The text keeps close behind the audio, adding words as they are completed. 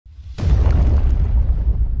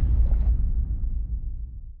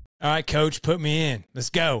All right, coach, put me in.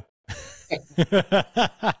 Let's go.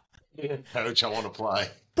 Coach, I want to play.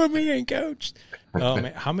 Put me in, coach. Oh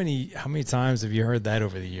man, how many times have you heard that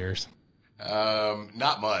over the years?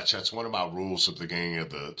 Not much. That's one of my rules at the beginning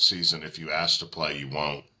of the season. If you ask to play, you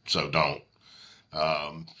won't. So don't.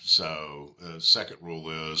 So the second rule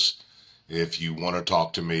is if you want to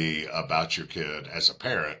talk to me about your kid as a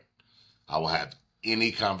parent, I will have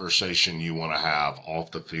any conversation you want to have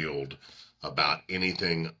off the field about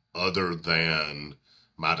anything other than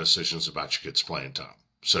my decisions about your kid's playing time.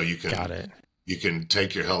 So you can, Got it. you can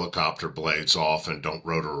take your helicopter blades off and don't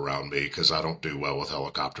rotor around me because I don't do well with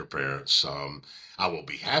helicopter parents. I will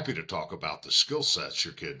be happy to talk about the skill sets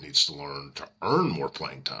your kid needs to learn to earn more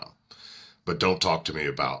playing time, but don't talk to me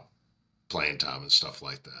about playing time and stuff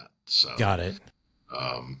like that. So Got it.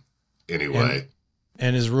 Anyway.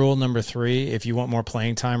 And is rule number 3, if you want more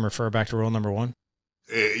playing time, refer back to rule number 1?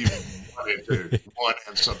 One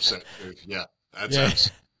and subset 2. Yeah. That's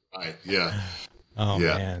absolutely right. Yeah. Oh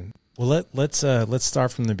man. Well, let's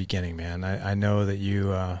start from the beginning, man. I know that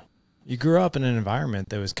you grew up in an environment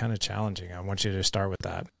that was kind of challenging. I want you to start with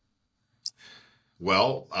that.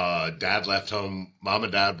 Well, Dad left home. Mom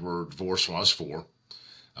and Dad were divorced when I was 4.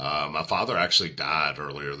 My father actually died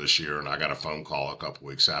earlier this year, and I got a phone call a couple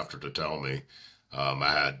weeks after to tell me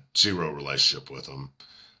I had 0 relationship with him.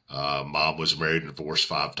 Mom was married and divorced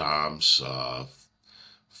 5 times.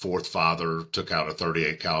 Fourth father took out a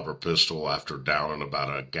 .38 caliber pistol after downing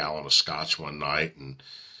about a gallon of scotch one night and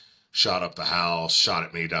shot up the house, shot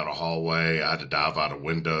at me down a hallway. I had to dive out a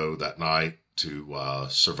window that night to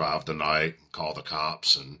survive the night and call the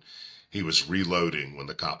cops. And he was reloading when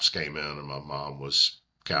the cops came in, and my mom was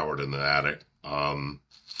cowered in the attic.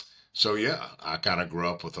 So yeah, I kind of grew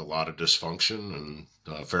up with a lot of dysfunction and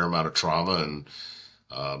a fair amount of trauma, and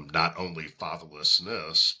not only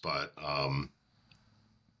fatherlessness, but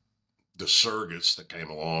the surrogates that came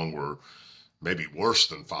along were maybe worse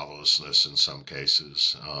than fatherlessness in some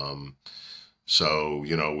cases. So,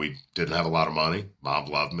 you know, we didn't have a lot of money. Mom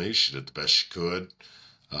loved me. She did the best she could.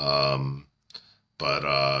 Yeah,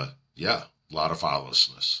 a lot of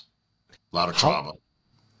fatherlessness, a lot of trauma.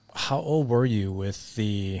 How old were you with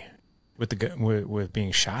being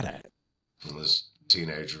shot at? I was a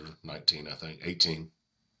teenager, 19, I think, 18.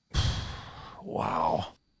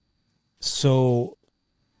 Wow. So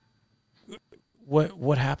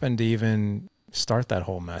what happened to even start that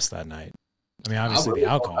whole mess that night? I mean, obviously the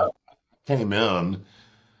alcohol. Came in.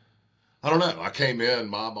 I don't know. I came in.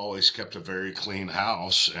 Mom always kept a very clean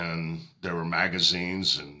house, and there were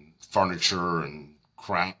magazines and furniture and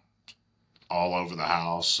crap all over the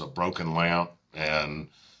house, a broken lamp, and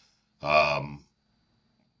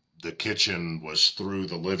the kitchen was through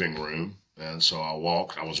the living room. And so I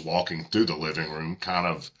was walking through the living room, kind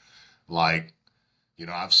of like, you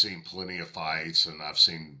know, I've seen plenty of fights and I've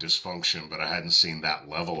seen dysfunction, but I hadn't seen that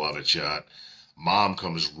level of it yet. Mom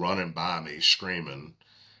comes running by me screaming,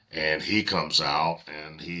 and he comes out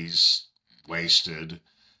and he's wasted.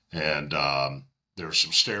 And there's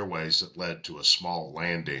some stairways that led to a small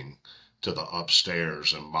landing to the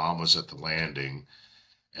upstairs, and Mom was at the landing.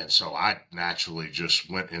 And so I naturally just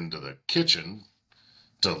went into the kitchen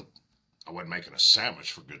I wasn't making a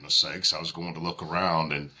sandwich, for goodness sakes. I was going to look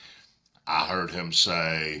around, and I heard him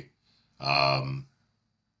say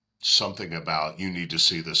something about, "You need to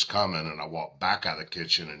see this coming." And I walked back out of the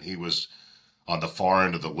kitchen, and he was on the far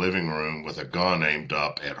end of the living room with a gun aimed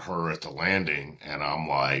up at her at the landing. And I'm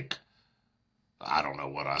like, I don't know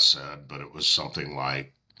what I said, but it was something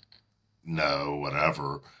like, "No,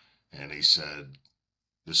 whatever." And he said,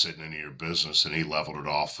 "This isn't any of your business." And he leveled it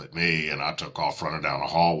off at me, and I took off running down the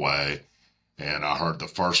hallway, and I heard the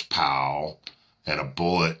first pow, and a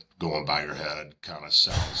bullet going by your head kind of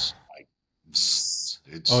sounds like zzz.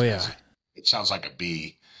 It sounds like a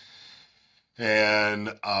bee.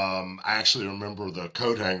 And I actually remember the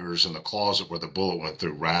coat hangers in the closet where the bullet went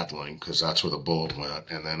through rattling, because that's where the bullet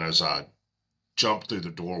went. And then as I jumped through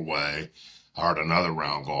the doorway, I heard another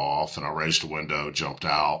round go off, and I raised the window, jumped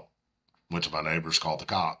out, went to my neighbors, called the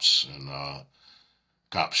cops, and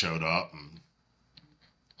cops showed up, and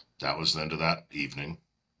that was the end of that evening.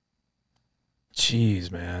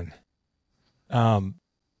 Jeez, man. I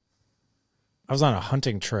was on a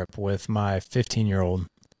hunting trip with my 15-year-old,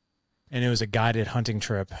 and it was a guided hunting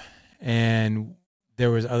trip, and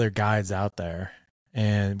there was other guides out there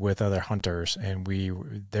and with other hunters, and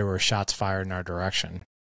there were shots fired in our direction.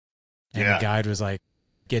 And the guide was like,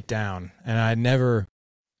 "Get down." And I'd never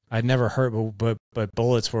heard, but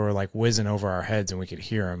bullets were like whizzing over our heads, and we could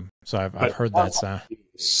hear them. So I've heard that sound.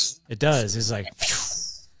 It does. It's like, phew.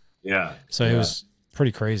 Yeah. So it was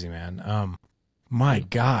pretty crazy, man. My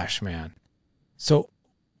gosh, man. So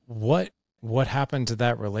what happened to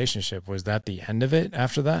that relationship? Was that the end of it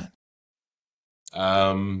after that?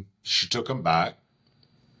 She took him back,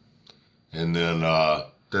 and then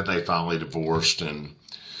they finally divorced. And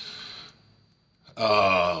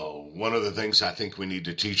one of the things I think we need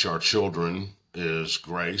to teach our children is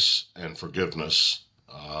grace and forgiveness.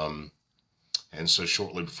 And so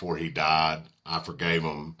shortly before he died, I forgave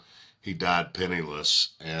him. He died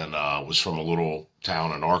penniless and was from a little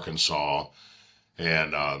town in Arkansas,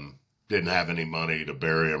 and didn't have any money to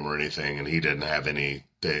bury him or anything, and he didn't have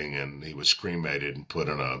anything, and he was cremated and put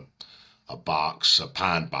in a box, a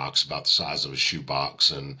pine box about the size of a shoebox.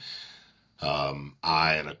 And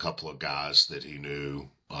I and a couple of guys that he knew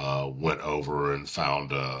went over and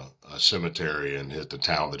found a cemetery and hit the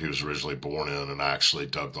town that he was originally born in, and actually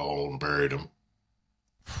dug the hole and buried him.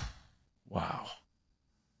 Wow.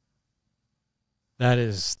 That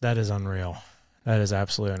is unreal. That is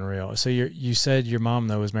absolutely unreal. So you said your mom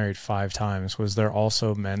though was married 5 times. Was there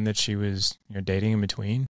also men that she was dating in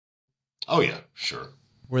between? Oh yeah, sure.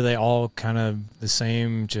 Were they all kind of the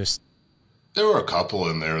same? Just There were a couple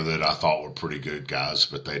in there that I thought were pretty good guys,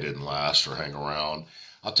 but they didn't last or hang around.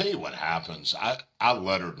 I'll tell you what happens. I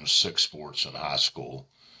lettered in 6 sports in high school.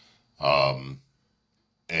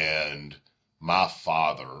 And my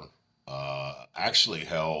father actually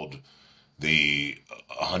held the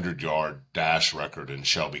 100-yard dash record in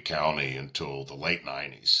Shelby County until the late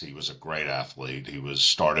 90s. He was a great athlete. He was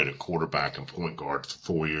started at quarterback and point guard for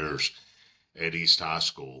 4 years at East High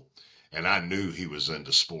School. And I knew he was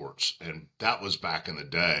into sports. And that was back in the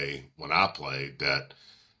day when I played that,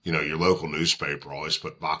 your local newspaper always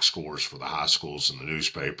put box scores for the high schools in the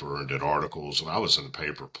newspaper and did articles. And I was in the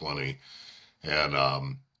paper plenty. And,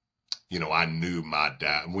 I knew my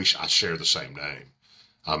dad, and I share the same name.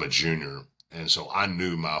 I'm a junior. And so I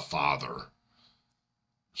knew my father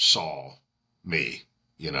saw me,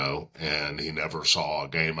 and he never saw a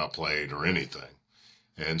game I played or anything.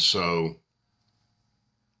 And so,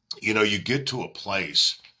 you get to a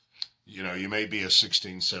place, you may be a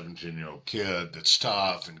 16, 17-year-old kid that's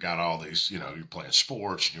tough and got all these, you're playing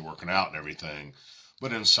sports and you're working out and everything,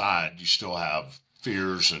 but inside you still have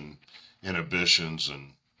fears and inhibitions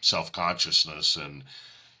and self-consciousness. And,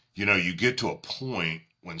 you get to a point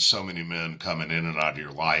when so many men coming in and out of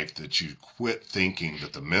your life that you quit thinking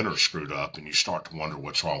that the men are screwed up and you start to wonder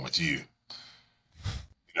what's wrong with you.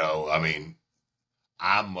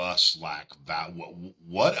 I must lack that.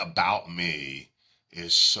 What about me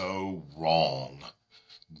is so wrong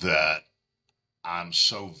that I'm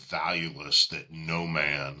so valueless that no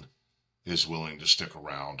man is willing to stick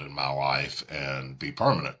around in my life and be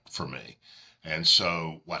permanent for me? And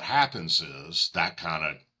so what happens is that kind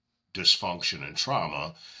of dysfunction and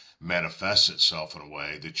trauma manifests itself in a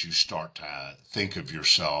way that you start to think of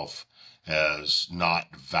yourself as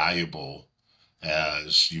not valuable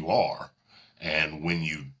as you are. And when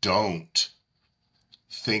you don't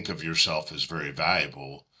think of yourself as very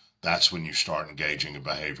valuable, that's when you start engaging in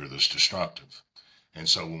behavior that's destructive. And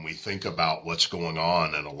so when we think about what's going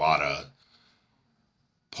on in a lot of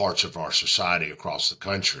parts of our society across the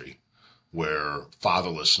country, where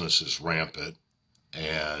fatherlessness is rampant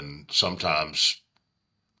and sometimes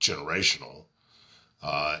generational,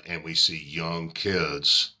 and we see young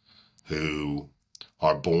kids who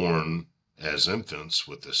are born as infants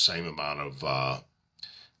with the same amount of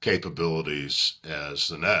capabilities as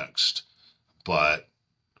the next, but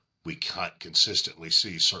we can't consistently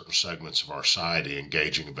see certain segments of our society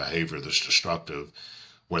engaging in behavior that's destructive,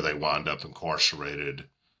 where they wind up incarcerated,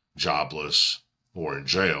 jobless, or in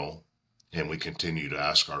jail. And we continue to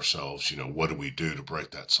ask ourselves, what do we do to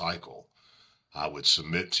break that cycle? I would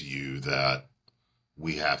submit to you that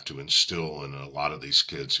we have to instill in a lot of these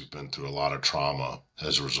kids who've been through a lot of trauma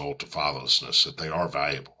as a result of fatherlessness that they are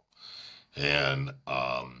valuable, and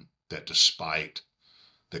that despite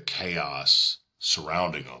the chaos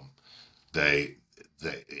surrounding them,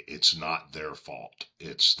 it's not their fault.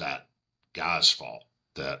 It's that guy's fault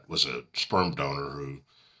that was a sperm donor who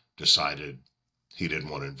decided he didn't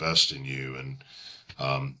want to invest in you. And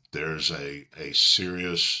there's a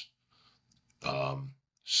serious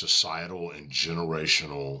societal and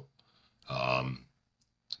generational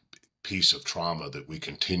piece of trauma that we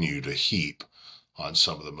continue to heap on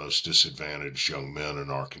some of the most disadvantaged young men in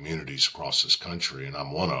our communities across this country, and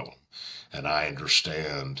I'm one of them. And I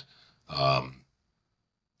understand how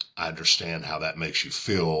that makes you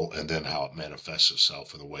feel, and then how it manifests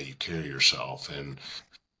itself in the way you carry yourself. And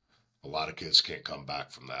a lot of kids can't come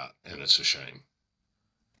back from that, and it's a shame.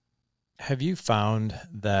 Have you found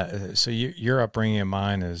that, so your upbringing and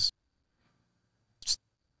mine is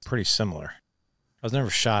pretty similar. I was never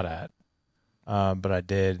shot at, but I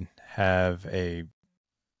did have a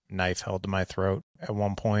knife held to my throat at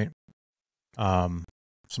one point. Some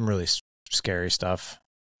really scary stuff,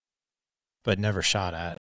 but never shot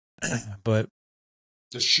at. But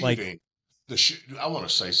The like, shooting, I want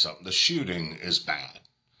to say something. The shooting is bad,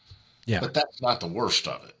 yeah, but that's not the worst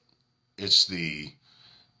of it. It's the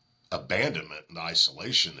abandonment and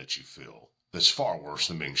isolation that you feel that's far worse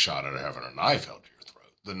than being shot at or having a knife held to your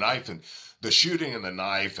throat. The knife and the shooting and the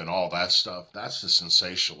knife and all that stuff, that's the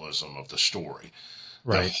sensationalism of the story.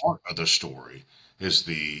 The right. heart of the story is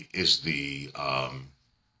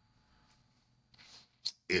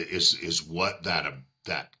what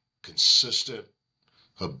that consistent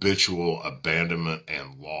habitual abandonment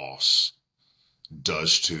and loss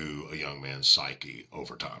does to a young man's psyche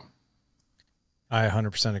over time. I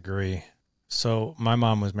 100% agree. So my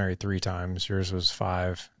mom was married 3 times. Yours was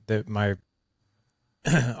 5. That my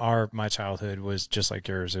my childhood was just like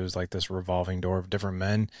yours. It was like this revolving door of different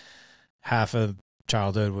men. Half of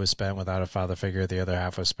childhood was spent without a father figure. The other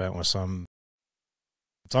half was spent with some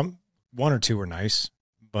one or two were nice,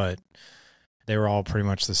 but they were all pretty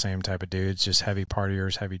much the same type of dudes, just heavy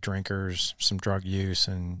partiers, heavy drinkers, some drug use,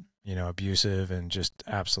 and, you know, abusive and just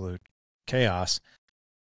absolute chaos.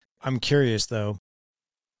 I'm curious though,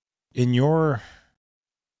 in your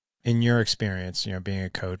experience, you know, being a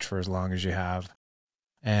coach for as long as you have,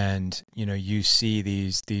 and, you know, you see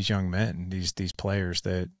these young men, these players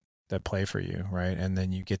that play for you, right? And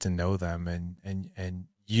then you get to know them, and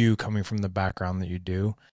you coming from the background that you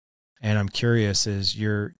do. And I'm curious,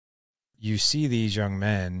 you see these young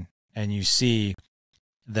men and you see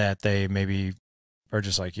that they maybe are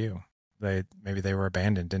just like you. Maybe they were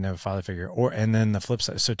abandoned, didn't have a father figure, and then the flip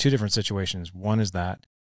side. So 2 different situations. One is that.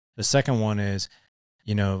 The second one is,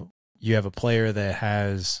 you know, you have a player that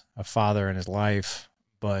has a father in his life,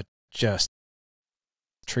 but just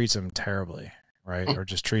treats him terribly, right? Or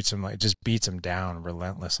just treats him just beats him down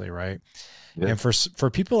relentlessly, right? Yeah. And for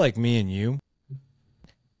people like me and you,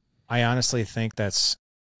 I honestly think that's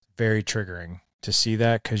very triggering to see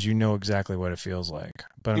that, because you know exactly what it feels like.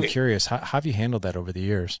 But I'm curious, how have you handled that over the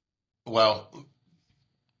years? Well,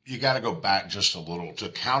 you got to go back just a little to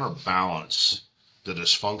counterbalance the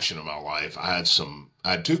dysfunction of my life. I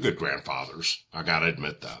had 2 good grandfathers. I got to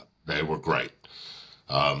admit that they were great.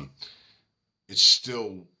 It's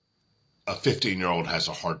still a 15-year-old has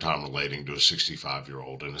a hard time relating to a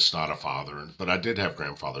 65-year-old, and it's not a father. But I did have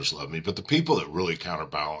grandfathers love me. But the people that really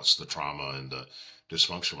counterbalanced the trauma and the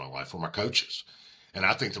dysfunction of my life were my coaches. And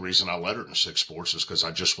I think the reason I lettered in 6 sports is because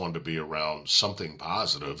I just wanted to be around something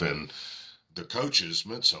positive, and the coaches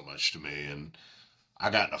meant so much to me. And I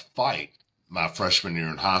got in a fight my freshman year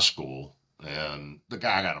in high school, and the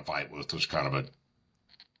guy I got in a fight with was kind of a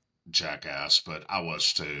jackass, but I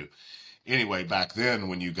was too. Anyway, back then,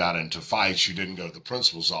 when you got into fights, you didn't go to the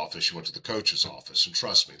principal's office. You went to the coach's office. And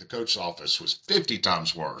trust me, the coach's office was 50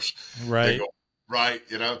 times worse. Right. Right,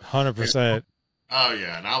 you know? 100%. Oh,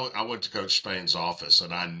 yeah. And I went to Coach Spain's office,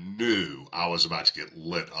 and I knew I was about to get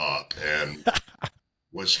lit up and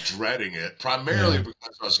was dreading it, primarily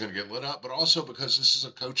because I was going to get lit up, but also because this is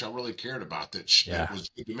a coach I really cared about that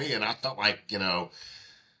was good to me. And I felt like, you know,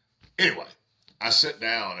 anyway, I sit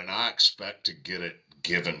down and I expect to get it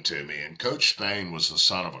given to me. And Coach Spain was the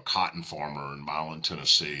son of a cotton farmer in Milan,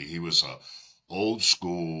 Tennessee. He was a old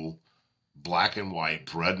school black and white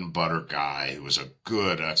bread and butter guy who was a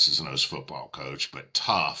good X's and O's football coach, but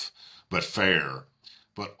tough, but fair,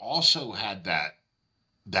 but also had that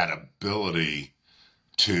ability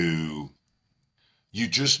to, you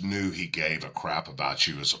just knew he gave a crap about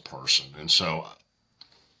you as a person. And so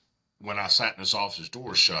when I sat in his office,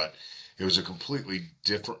 door shut, it was a completely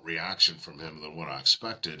different reaction from him than what I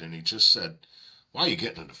expected. And he just said, "Why are you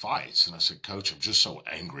getting into fights?" And I said, "Coach, I'm just so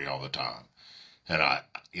angry all the time. And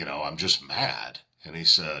I'm just mad." And he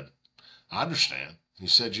said, "I understand." He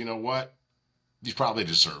said, "You know what? You probably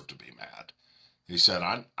deserve to be mad." He said,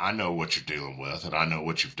 I know what you're dealing with, and I know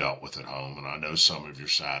what you've dealt with at home, and I know some of your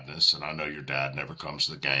sadness, and I know your dad never comes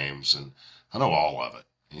to the games, and I know all of it."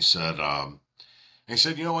 He said,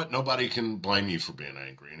 "You know what? Nobody can blame you for being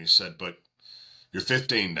angry." And he said, "But you're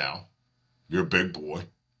 15 now. You're a big boy,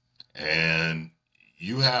 and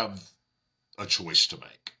you have a choice to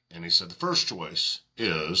make." And he said, "The first choice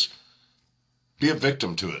is be a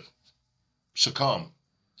victim to it. Succumb."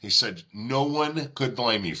 He said, "No one could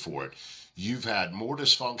blame you for it. You've had more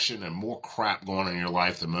dysfunction and more crap going on in your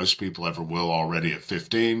life than most people ever will already at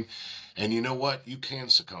 15. And you know what? You can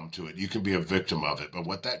succumb to it. You can be a victim of it. But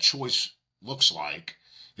what that choice looks like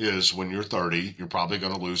is when you're 30, you're probably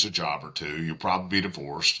going to lose a job or two. You'll probably be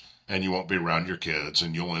divorced and you won't be around your kids,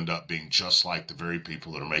 and you'll end up being just like the very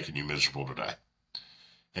people that are making you miserable today.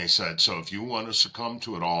 And he said, so if you want to succumb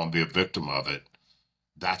to it all and be a victim of it,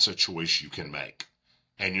 that's a choice you can make.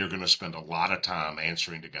 And you're going to spend a lot of time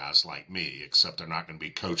answering to guys like me, except they're not going to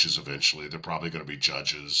be coaches eventually. They're probably going to be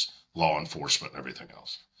judges, law enforcement, and everything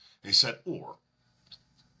else. And he said, or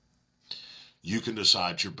you can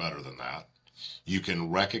decide you're better than that. You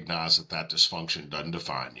can recognize that that dysfunction doesn't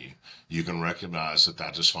define you. You can recognize that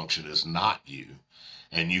that dysfunction is not you.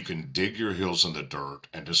 And you can dig your heels in the dirt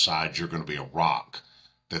and decide you're going to be a rock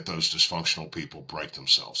that those dysfunctional people break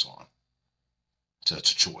themselves on. So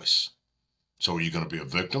it's a choice. So are you going to be a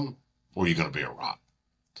victim or are you going to be a rock?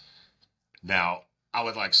 Now, I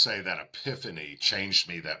would like to say that epiphany changed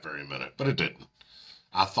me that very minute, but it didn't.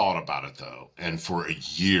 I thought about it though. And for a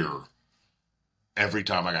year, every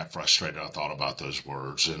time I got frustrated, I thought about those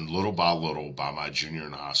words. And little, by my junior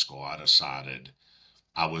in high school, I decided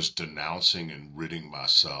I was denouncing and ridding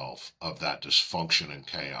myself of that dysfunction and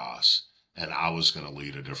chaos. And I was going to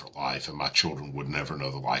lead a different life, and my children would never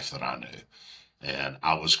know the life that I knew. And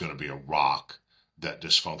I was going to be a rock that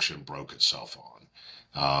dysfunction broke itself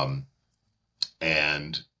on.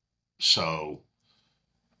 And so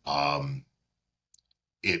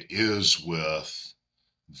it is with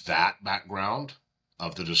that background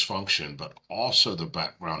of the dysfunction, but also the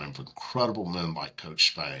background of incredible men like Coach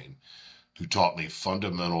Spain, who taught me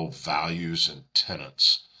fundamental values and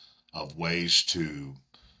tenets of ways to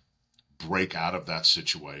break out of that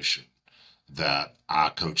situation, that I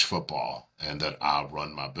coach football and that I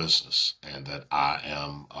run my business and that I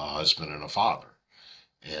am a husband and a father,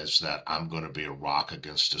 is that I'm going to be a rock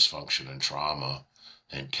against dysfunction and trauma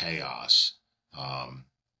and chaos,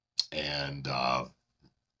 and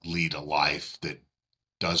lead a life that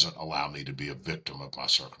doesn't allow me to be a victim of my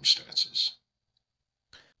circumstances.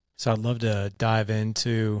 So I'd love to dive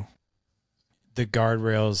into the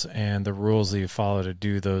guardrails and the rules that you follow to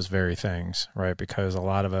do those very things, right? Because a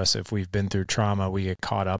lot of us, if we've been through trauma, we get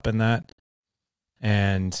caught up in that.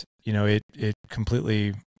 And, you know, it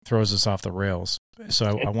completely throws us off the rails. So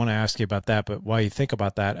I want to ask you about that. But while you think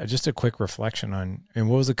about that, just a quick reflection on, and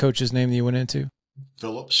what was the coach's name that you went into?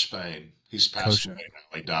 Philip Spain. He's passed away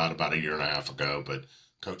now. He died about 1.5 years ago, but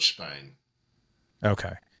Coach Spain.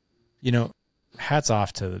 Okay. You know, hats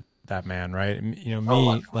off to that man, right? You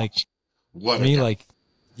know,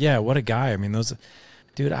 yeah, what a guy. I mean,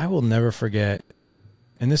 dude, I will never forget.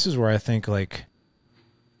 And this is where I think, like,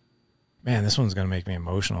 man, this one's going to make me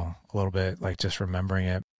emotional a little bit, like just remembering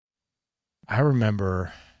it. I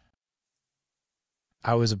remember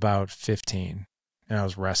I was about 15 and I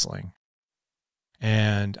was wrestling.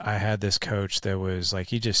 And I had this coach that was like,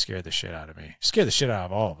 he just scared the shit out of me. Scared the shit out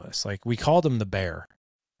of all of us. Like, we called him the Bear.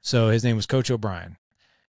 So his name was Coach O'Brien.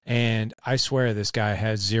 And I swear this guy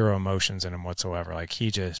has zero emotions in him whatsoever. Like,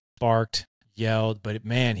 he just barked, yelled, but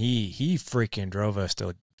man, he freaking drove us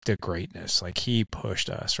to greatness. Like, he pushed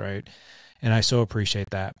us, right? And I so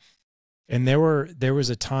appreciate that. And there was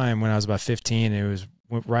a time when I was about 15, it was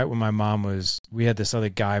right when we had this other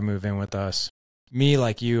guy move in with us. Me,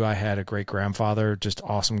 like you, I had a great grandfather, just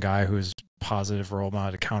awesome guy who was positive role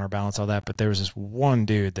model to counterbalance all that. But there was this one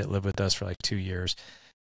dude that lived with us for like 2 years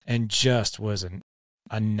and just was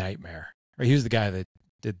a nightmare. Right? He was the guy that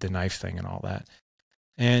did the knife thing and all that.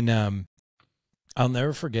 And I'll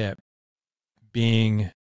never forget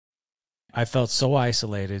I felt so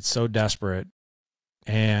isolated, so desperate.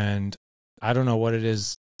 And I don't know what it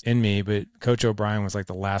is in me, but Coach O'Brien was like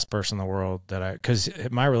the last person in the world because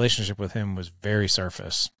my relationship with him was very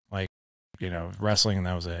surface, like, you know, wrestling, and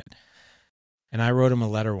that was it. And I wrote him a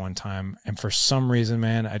letter one time, and for some reason,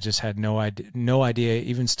 man, I just had no idea,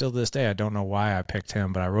 even still to this day, I don't know why I picked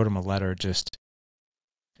him, but I wrote him a letter just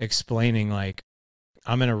explaining, like,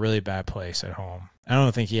 I'm in a really bad place at home. I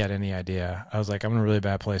don't think he had any idea. I was like, I'm in a really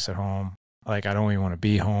bad place at home. Like, I don't even want to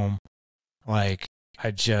be home. Like, I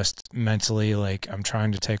just mentally, like, I'm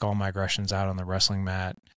trying to take all my aggressions out on the wrestling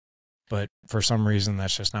mat, but for some reason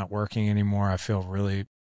that's just not working anymore. I feel really,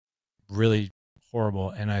 really horrible.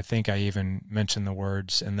 And I think I even mentioned the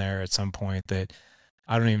words in there at some point that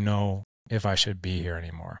I don't even know if I should be here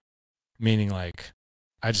anymore. Meaning, like,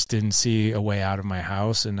 I just didn't see a way out of my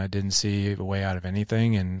house, and I didn't see a way out of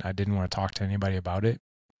anything, and I didn't want to talk to anybody about it.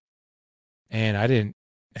 And I didn't,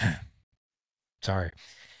 sorry.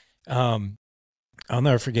 I'll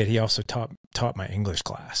never forget, he also taught my English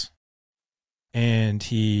class. And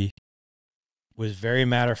he was very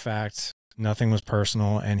matter of fact. Nothing was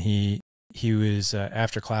personal. And he was,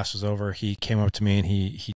 after class was over, he came up to me and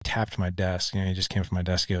he tapped my desk. You know, he just came to my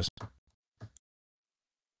desk. He goes,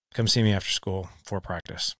 come see me after school for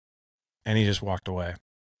practice. And he just walked away.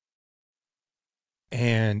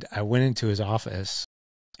 And I went into his office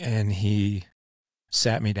and he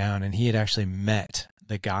sat me down, and he had actually met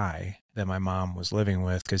the guy that my mom was living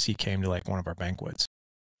with because he came to like one of our banquets.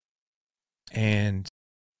 And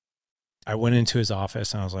I went into his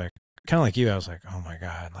office and I was like, kind of like you, I was like, oh my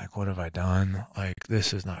God, like, what have I done? Like,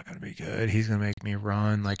 this is not going to be good. He's going to make me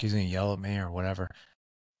run. Like, he's going to yell at me or whatever.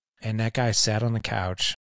 And that guy sat on the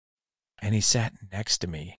couch and he sat next to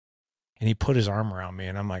me and he put his arm around me.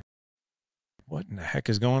 And I'm like, what in the heck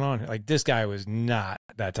is going on? Like, this guy was not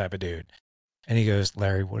that type of dude. And he goes,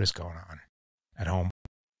 Larry, what is going on at home?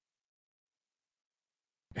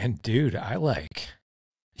 And dude,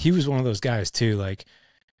 he was one of those guys too. Like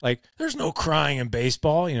there's no crying in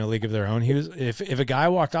baseball, League of Their Own. He was, if a guy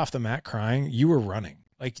walked off the mat crying, you were running.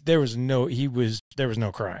 Like there was no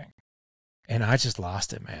crying. And I just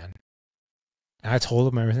lost it, man. And I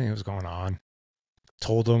told him everything that was going on.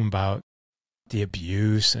 Told him about the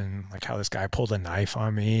abuse and like how this guy pulled a knife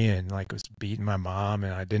on me and like was beating my mom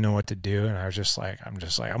and I didn't know what to do. And I was just like,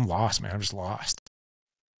 I'm lost, man. I'm just lost.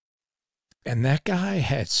 And that guy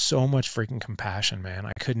had so much freaking compassion, man.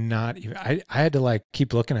 I could not even, I had to like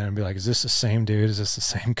keep looking at him and be like, is this the same dude? Is this the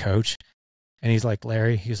same coach? And he's like,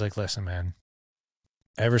 Larry, he's like, listen, man,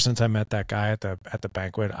 ever since I met that guy at the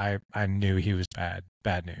banquet, I knew he was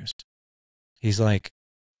bad news. He's like,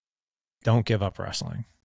 don't give up wrestling.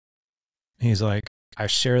 He's like, I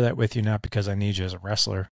share that with you not because I need you as a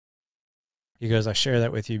wrestler. He goes, I share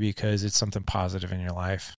that with you because it's something positive in your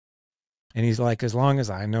life. And he's like, as long as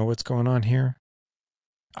I know what's going on here,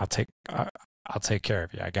 I'll take care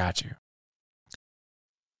of you. I got you.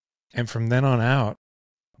 And from then on out,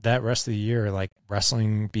 that rest of the year, like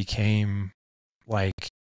wrestling became like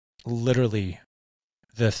literally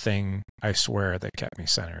the thing, I swear, that kept me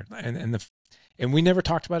centered. And we never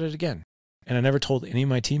talked about it again. And I never told any of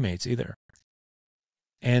my teammates either.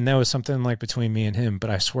 And that was something like between me and him. But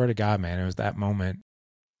I swear to God, man, it was that moment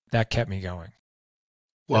that kept me going.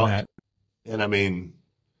 Well, and I mean,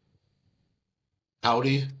 how old are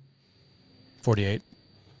you? 48.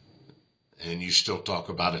 And you still talk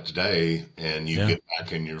about it today, and you get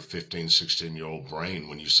back in your 15, 16-year-old brain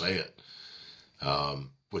when you say it,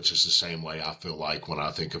 which is the same way I feel like when I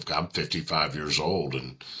think of, I'm 55 years old,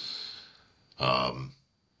 and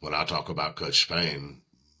when I talk about Coach Spain,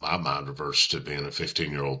 my mind reverts to being a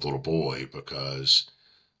 15-year-old little boy because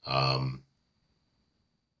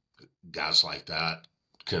guys like that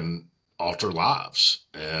can alter lives.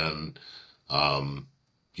 And,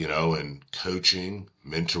 in coaching,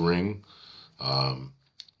 mentoring,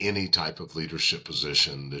 any type of leadership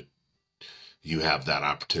position that you have that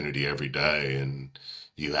opportunity every day and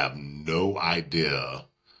you have no idea.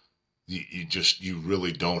 You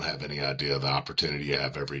really don't have any idea of the opportunity you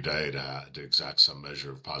have every day to exact some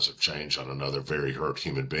measure of positive change on another very hurt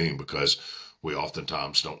human being, because we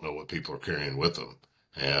oftentimes don't know what people are carrying with them.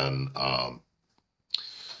 And,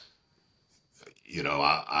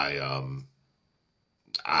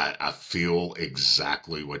 I feel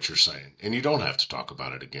exactly what you're saying, and you don't have to talk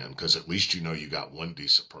about it again, because at least you got one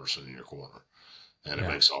decent person in your corner, and it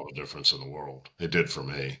makes all the difference in the world. It did for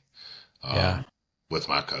me. With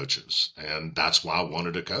my coaches. And that's why I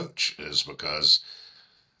wanted to coach, is because,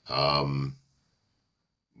 I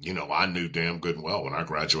knew damn good and well when I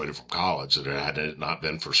graduated from college that had it not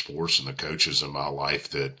been for sports and the coaches in my life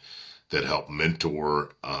that helped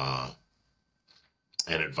mentor,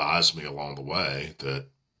 and advise me along the way, that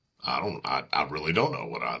I really don't know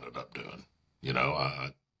what I ended up doing.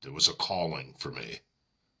 It was a calling for me,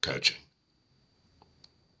 coaching.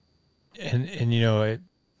 And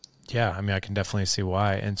yeah, I mean, I can definitely see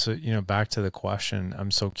why. And so, back to the question, I'm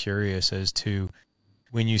so curious as to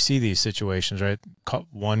when you see these situations, right?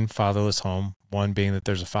 One fatherless home, one being that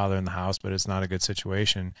there's a father in the house, but it's not a good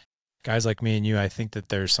situation. Guys like me and you, I think that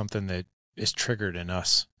there's something that is triggered in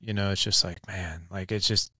us. It's just like, man, like it's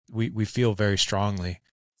just, we feel very strongly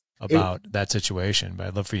about that situation, but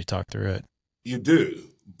I'd love for you to talk through it. You do,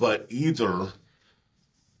 but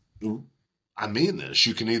I mean this,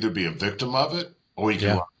 you can either be a victim of it or you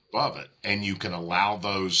can rise above it, and you can allow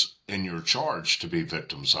those in your charge to be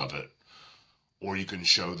victims of it, or you can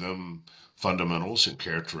show them fundamentals and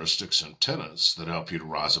characteristics and tenets that help you to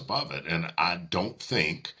rise above it. And I don't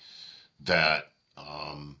think that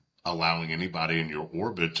allowing anybody in your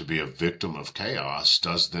orbit to be a victim of chaos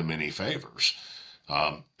does them any favors.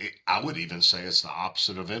 I would even say it's the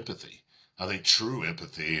opposite of empathy. I think true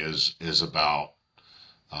empathy is about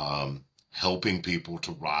helping people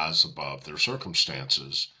to rise above their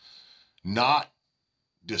circumstances, not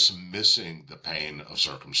dismissing the pain of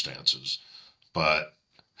circumstances, but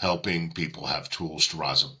helping people have tools to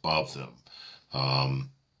rise above them.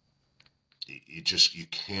 You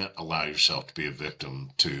can't allow yourself to be a victim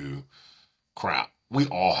to crap. We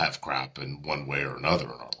all have crap in one way or another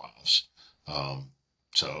in our lives.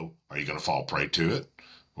 So are you going to fall prey to it,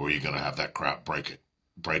 or are you going to have that crap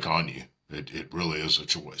break on you? It really is a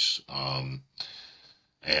choice.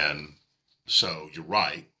 And so you're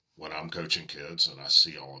right. When I'm coaching kids and I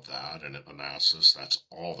see all of that and at Manassas, that's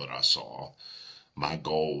all that I saw. My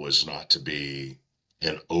goal was not to be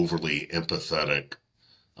an overly empathetic,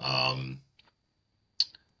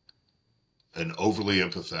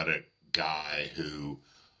 guy who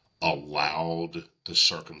allowed the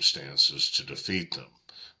circumstances to defeat them,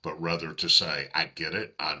 but rather to say, I get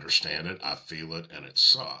it, I understand it, I feel it, and it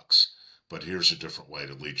sucks. But here's a different way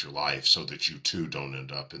to lead your life so that you too don't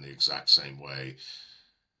end up in the exact same way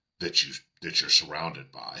that you're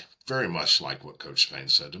surrounded by. Very much like what Coach Spain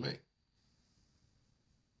said to me.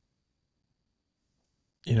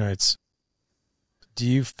 Do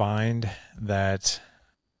you find that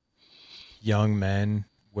young men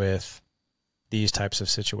with these types of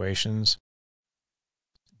situations,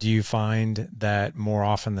 do you find that more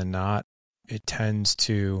often than not, it tends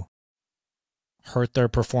to hurt their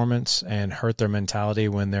performance and hurt their mentality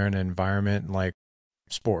when they're in an environment like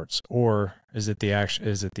sports? Or is it the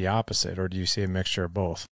opposite, or do you see a mixture of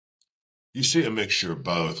both? You see a mixture of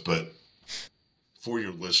both, but for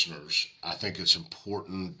your listeners, I think it's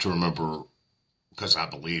important to remember, because I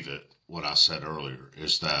believe it, what I said earlier,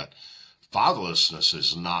 is that fatherlessness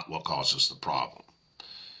is not what causes the problem.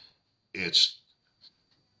 It's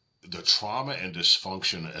the trauma and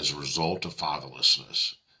dysfunction as a result of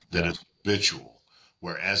fatherlessness that is habitual,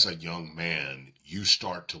 where as a young man, you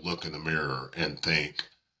start to look in the mirror and think,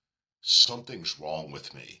 something's wrong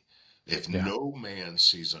with me. If no man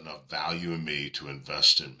sees enough value in me to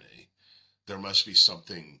invest in me, there must be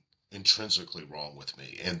something intrinsically wrong with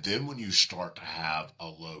me. And then when you start to have a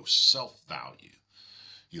low self-value,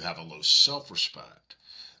 you have a low self-respect,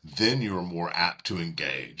 then you're more apt to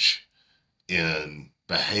engage in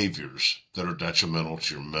behaviors that are detrimental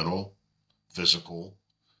to your mental, physical,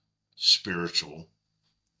 spiritual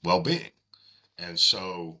well-being. And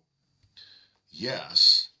so,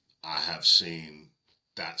 yes, I have seen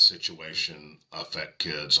that situation affect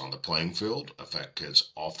kids on the playing field, affect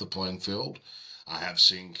kids off the playing field. I have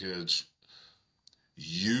seen kids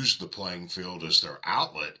use the playing field as their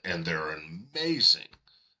outlet, and they're amazing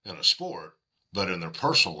in a sport, but in their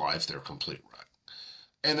personal life, they're complete wreck.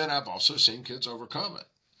 And then I've also seen kids overcome it.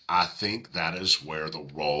 I think that is where the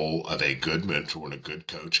role of a good mentor and a good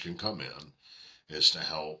coach can come in, is to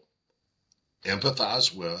help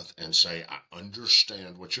empathize with and say, I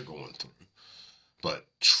understand what you're going through, but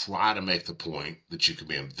try to make the point that you can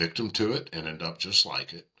be a victim to it and end up just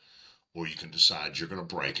like it, or you can decide you're going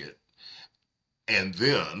to break it, and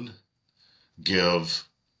then give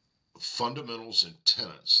fundamentals and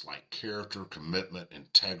tenets like character, commitment,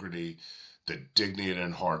 integrity, the dignity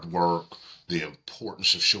and hard work, the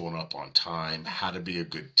importance of showing up on time, how to be a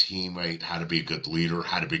good teammate, how to be a good leader,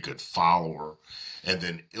 how to be a good follower, and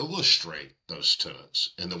then illustrate those tenets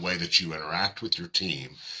in the way that you interact with your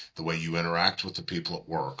team, the way you interact with the people at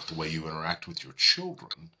work, the way you interact with your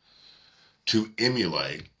children, to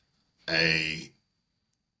emulate a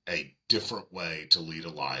different way to lead a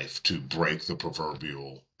life, to break the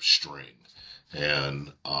proverbial string.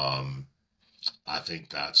 And I think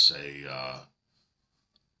that's a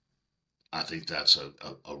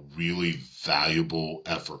really valuable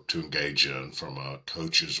effort to engage in from a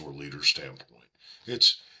coach's or leader standpoint.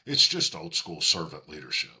 It's just old school servant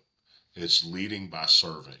leadership. It's leading by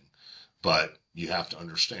serving. But you have to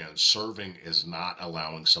understand, serving is not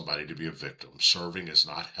allowing somebody to be a victim. Serving is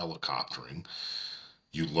not helicoptering.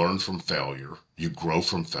 You learn from failure. You grow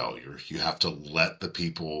from failure. You have to let the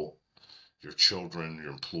people, your children,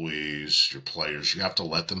 your employees, your players, you have to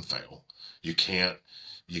let them fail. You can't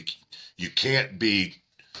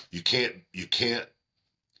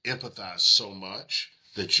empathize so much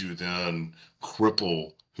that you then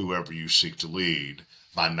cripple whoever you seek to lead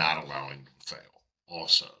by not allowing them to fail.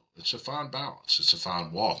 Also, it's a fine balance. It's a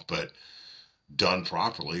fine walk, but done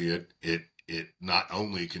properly, it not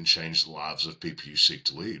only can change the lives of people you seek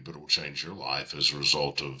to lead, but it will change your life as a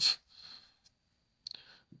result of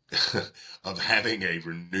of having a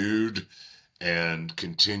renewed and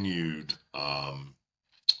continued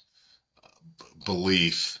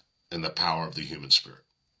belief in the power of the human spirit.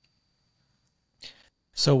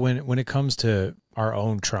 So when it comes to our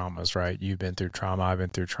own traumas, right? You've been through trauma, I've been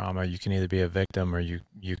through trauma. You can either be a victim or you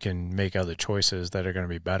can make other choices that are going to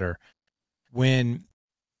be better. When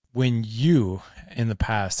you in the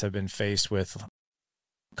past have been faced with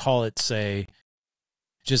call it, say,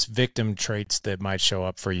 just victim traits that might show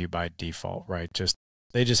up for you by default, right?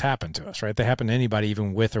 They just happen to us, right? They happen to anybody,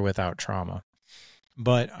 even with or without trauma.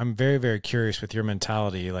 But I'm very, very curious with your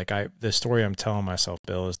mentality. Like the story I'm telling myself,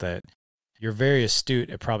 Bill, is that you're very astute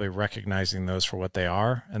at probably recognizing those for what they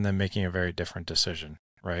are and then making a very different decision,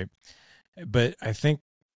 right? But I think,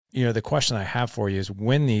 the question I have for you is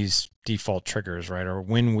when these default triggers, right? Or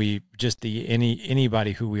when we just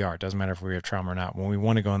anybody who we are, it doesn't matter if we have trauma or not, when we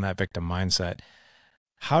want to go in that victim mindset,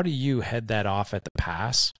 how do you head that off at the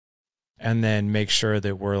pass and then make sure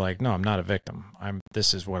that we're like, no, I'm not a victim.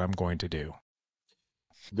 This is what I'm going to do.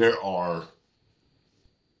 There are,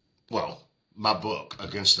 well, my book,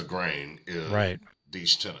 Against the Grain, is right.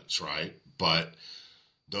 These tenets, right? But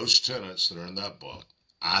those tenets that are in that book,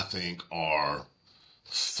 I think, are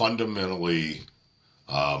fundamentally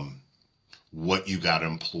what you got to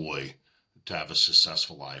employ to have a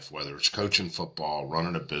successful life, whether it's coaching football,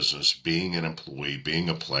 running a business, being an employee, being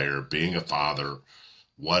a player, being a father,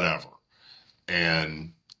 whatever.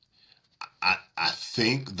 And I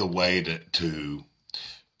think the way to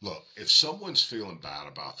look, if someone's feeling bad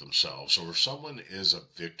about themselves, or if someone is a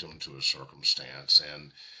victim to a circumstance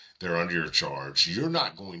and they're under your charge, you're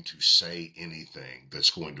not going to say anything that's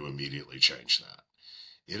going to immediately change that.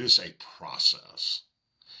 It is a process.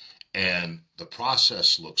 And the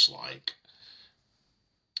process looks like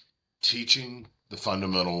teaching the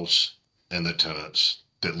fundamentals and the tenets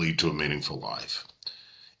that lead to a meaningful life,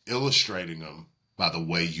 illustrating them by the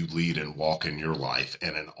way you lead and walk in your life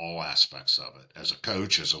and in all aspects of it, as a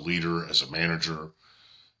coach, as a leader, as a manager,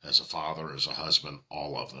 as a father, as a husband,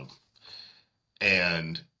 all of them.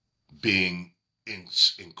 And being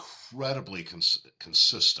incredibly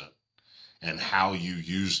consistent in how you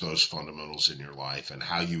use those fundamentals in your life and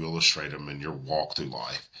how you illustrate them in your walk through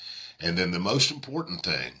life. And then the most important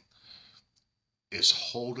thing is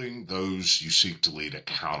holding those you seek to lead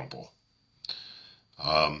accountable.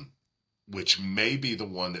 Which may be the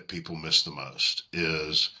one that people miss the most,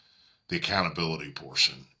 is the accountability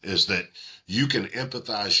portion, is that you can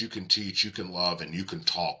empathize, you can teach, you can love, and you can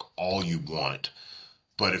talk all you want.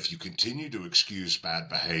 But if you continue to excuse bad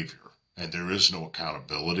behavior and there is no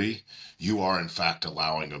accountability, you are in fact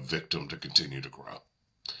allowing a victim to continue to grow.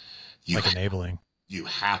 Enabling. You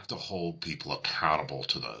have to hold people accountable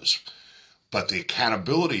to those. But the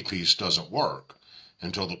accountability piece doesn't work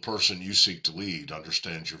until the person you seek to lead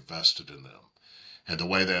understands you're vested in them. And the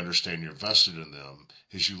way they understand you're vested in them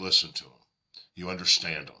is you listen to them. You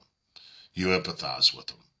understand them. You empathize with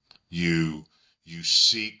them. You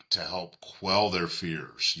seek to help quell their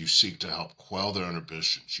fears. You seek to help quell their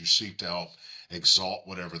inhibitions. You seek to help exalt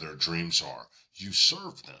whatever their dreams are. You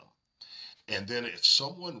serve them. And then if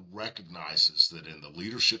someone recognizes that in the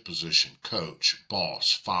leadership position, coach,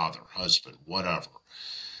 boss, father, husband, whatever,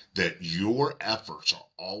 that your efforts are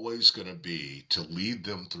always going to be to lead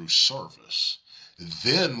them through service,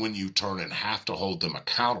 then when you turn and have to hold them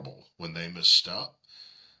accountable when they misstep,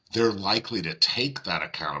 they're likely to take that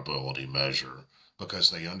accountability measure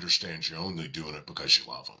because they understand you're only doing it because you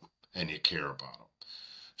love them and you care about them.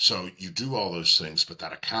 So you do all those things, but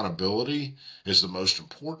that accountability is the most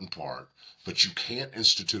important part. But you can't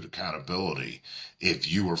institute accountability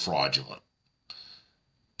if you are fraudulent,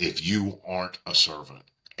 if you aren't a servant,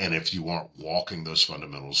 and if you aren't walking those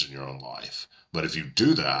fundamentals in your own life. But if you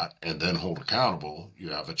do that and then hold accountable, you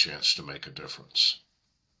have a chance to make a difference.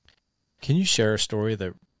 Can you share a story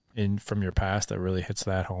from your past that really hits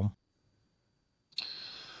that home?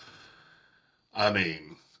 I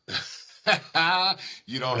mean, I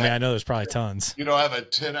know there's probably tons. You don't have a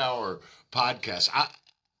 10-hour podcast.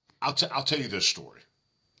 I'll tell you this story.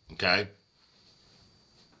 Okay.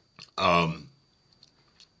 I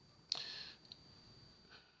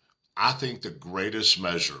think the greatest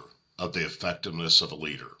measure of the effectiveness of a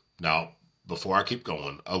leader. Now, before I keep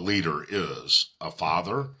going, a leader is a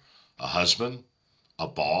father, a husband, a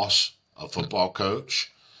boss, a football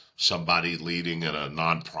coach, somebody leading in a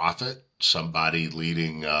nonprofit, somebody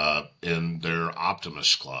leading in their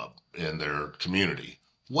Optimist Club, in their community,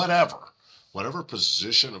 whatever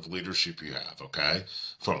position of leadership you have, okay,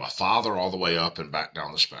 from a father all the way up and back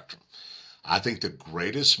down the spectrum. I think the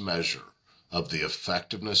greatest measure of the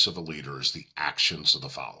effectiveness of a leader is the actions of the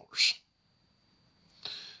followers.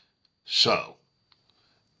 So,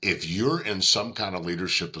 if you're in some kind of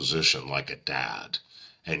leadership position like a dad,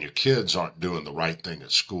 and your kids aren't doing the right thing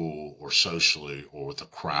at school or socially or with the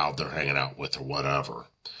crowd they're hanging out with or whatever,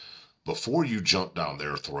 before you jump down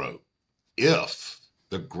their throat, if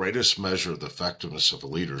the greatest measure of the effectiveness of a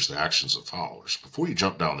leader is the actions of followers, before you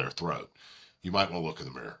jump down their throat, you might want to look in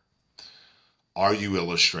the mirror. Are you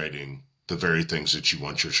illustrating the very things that you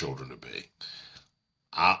want your children to be.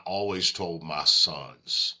 I always told my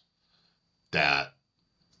sons that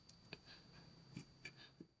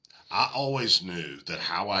I always knew that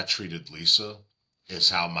how I treated Lisa is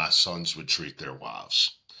how my sons would treat their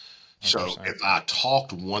wives. So 100%. if I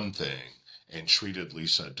talked one thing and treated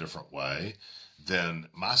Lisa a different way, then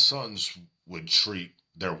my sons would treat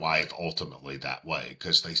their wife ultimately that way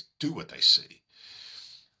because they do what they see.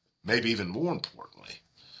 Maybe even more importantly,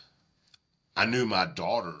 I knew my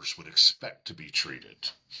daughters would expect to be treated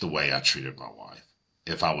the way I treated my wife.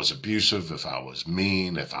 If I was abusive, if I was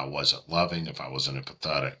mean, if I wasn't loving, if I wasn't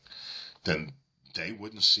empathetic, then they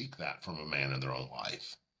wouldn't seek that from a man in their own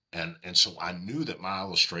life. And so I knew that my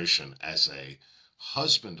illustration as a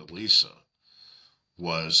husband to Lisa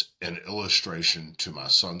was an illustration to my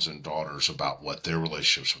sons and daughters about what their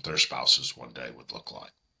relationships with their spouses one day would look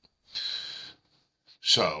like.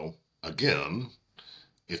 So again,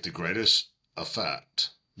 if the greatest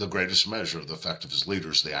measure of the effect of his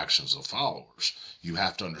leaders, the actions of followers, you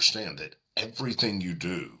have to understand that everything you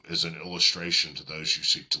do is an illustration to those you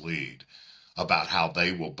seek to lead about how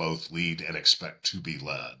they will both lead and expect to be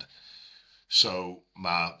led. So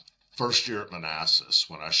my first year at Manassas,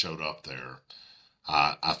 when I showed up there,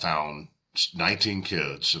 I found 19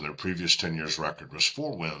 kids, and their previous 10 years record was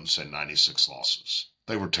 4 wins and 96 losses.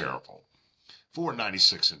 They were terrible. 4 and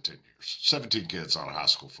 96 in 10 years. 17 kids on a high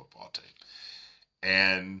school football team.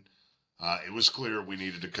 And it was clear we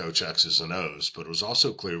needed to coach X's and O's, but it was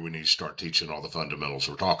also clear we need to start teaching all the fundamentals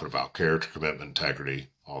we're talking about: character, commitment, integrity,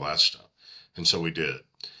 all that stuff. And so we did.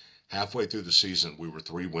 Halfway through the season, we were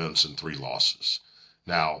 3 wins and 3 losses.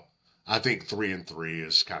 Now, I think 3-3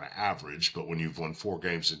 is kind of average, but when you've won 4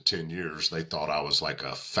 games in 10 years, they thought I was like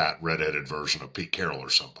a fat, red-headed version of Pete Carroll or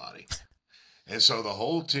somebody. And so the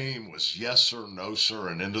whole team was yes, sir, no, sir,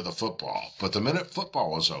 and into the football. But the minute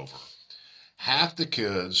football was over, half the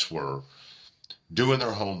kids were doing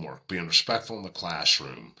their homework, being respectful in the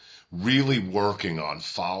classroom, really working on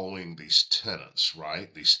following these tenets,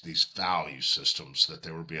 right? These value systems that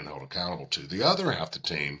they were being held accountable to. The other half of the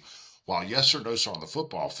team, while yes or no sir on the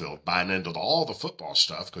football field, buying into all the football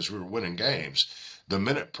stuff because we were winning games, the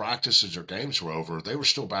minute practices or games were over, they were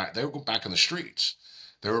still back. They were back in the streets.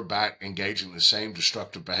 They were back engaging in the same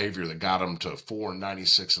destructive behavior that got them to 4 and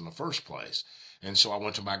 96 in the first place. And so I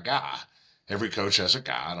went to my guy. Every coach has a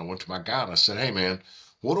guy, and I went to my guy and I said, hey man,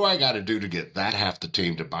 what do I got to do to get that half the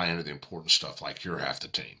team to buy into the important stuff like you're half the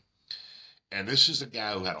team? And this is the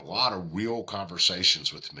guy who had a lot of real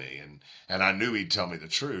conversations with me, and I knew he'd tell me the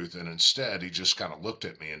truth, and instead he just kind of looked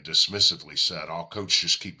at me and dismissively said, oh, coach,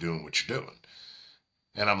 just keep doing what you're doing.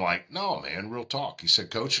 And I'm like, no, man, real talk. He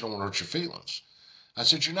said, coach, I don't want to hurt your feelings. I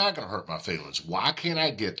said, you're not going to hurt my feelings. Why can't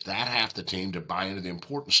I get that half the team to buy into the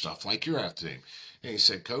important stuff like you're half the team? And he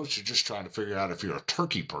said, coach, you're just trying to figure out if you're a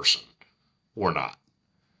turkey person or not.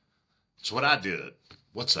 So what I did,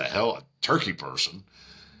 what's the hell, a turkey person?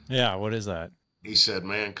 Yeah, what is that? He said,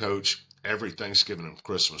 man, coach, every Thanksgiving and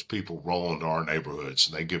Christmas, people roll into our neighborhoods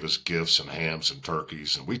and they give us gifts and hams and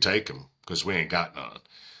turkeys, and we take them because we ain't got none.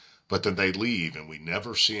 But then they leave and we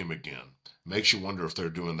never see them again. Makes you wonder if they're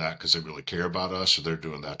doing that because they really care about us, or they're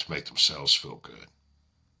doing that to make themselves feel good.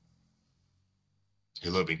 He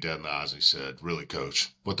looked me dead in the eyes and he said, really, coach,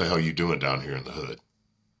 what the hell are you doing down here in the hood?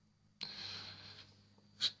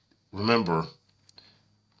 Remember,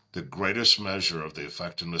 the greatest measure of the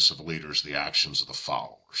effectiveness of leaders, the actions of the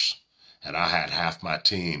followers. And I had half my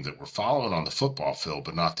team that were following on the football field,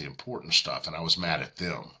 but not the important stuff, and I was mad at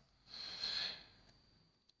them.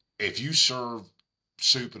 If you serve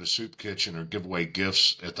soup in a soup kitchen or give away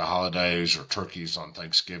gifts at the holidays or turkeys on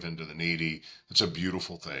Thanksgiving to the needy, it's a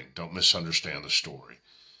beautiful thing. Don't misunderstand the story.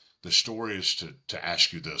 The story is to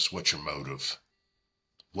ask you this: what's your motive?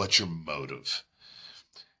 What's your motive?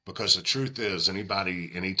 Because the truth is,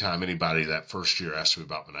 anytime anybody that first year asked me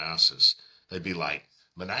about Manassas, they'd be like,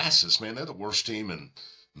 Manassas, man, they're the worst team in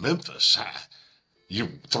Memphis. You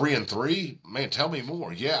 3-3? Man, tell me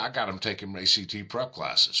more. Yeah, I got them taking ACT prep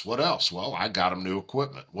classes. What else? Well, I got them new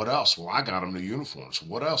equipment. What else? Well, I got them new uniforms.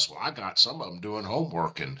 What else? Well, I got some of them doing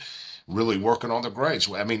homework and really working on their grades.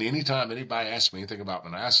 I mean, anytime anybody asked me anything about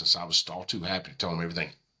Manassas, I was all too happy to tell them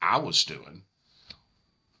everything I was doing.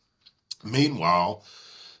 Meanwhile,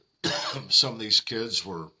 some of these kids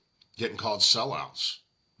were getting called sellouts.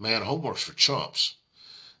 Man, homework's for chumps.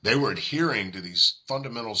 They were adhering to these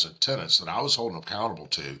fundamentals and tenets that I was holding accountable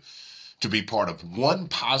to be part of one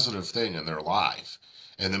positive thing in their life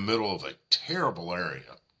in the middle of a terrible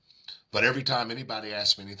area. But every time anybody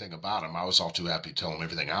asked me anything about them, I was all too happy to tell them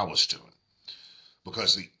everything I was doing.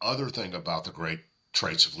 Because the other thing about the great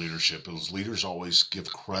traits of leadership is leaders always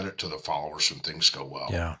give credit to the followers when things go well.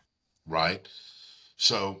 Yeah. Right?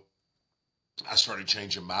 So I started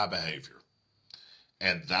changing my behavior.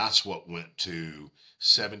 And that's what went to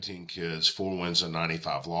 17 kids, 4 wins and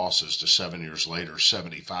 95 losses, to 7 years later,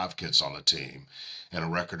 75 kids on the team, and a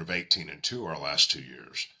record of 18-2 our last 2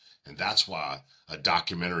 years. And that's why a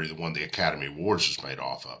documentary that won the Academy Awards was made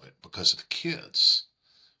off of it, because of the kids.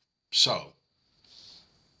 So,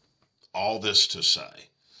 all this to say,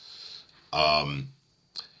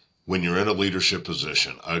 when you're in a leadership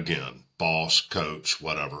position, again, boss, coach,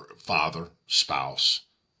 whatever, father, spouse,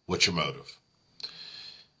 what's your motive?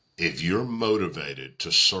 If you're motivated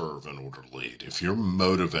to serve in order to lead, if you're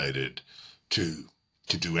motivated to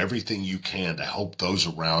do everything you can to help those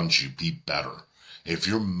around you be better, if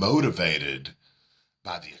you're motivated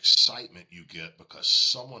by the excitement you get because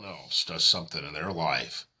someone else does something in their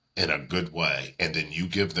life in a good way, and then you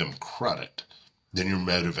give them credit, then you're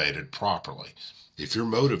motivated properly. If you're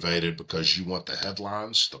motivated because you want the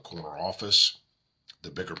headlines, the corner office,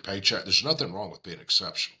 the bigger paycheck, there's nothing wrong with being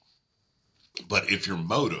exceptional. But if your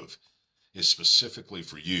motive is specifically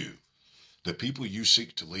for you, the people you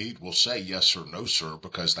seek to lead will say yes or no, sir,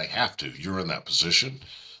 because they have to. You're in that position.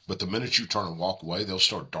 But the minute you turn and walk away, they'll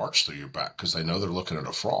start darts through your back because they know they're looking at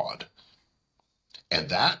a fraud. And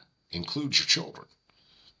that includes your children.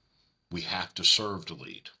 We have to serve to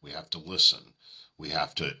lead. We have to listen. We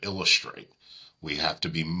have to illustrate. We have to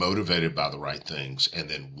be motivated by the right things. And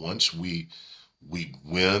then once we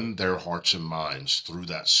win their hearts and minds through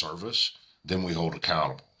that service, then we hold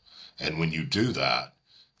accountable. And when you do that,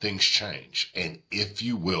 things change. And if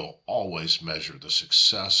you will always measure the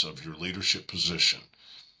success of your leadership position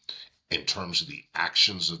in terms of the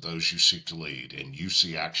actions of those you seek to lead, and you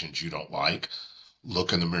see actions you don't like,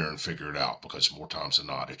 look in the mirror and figure it out, because more times than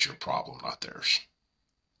not, it's your problem, not theirs.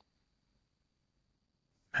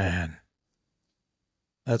 Man,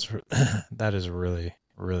 that is really,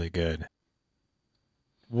 really good.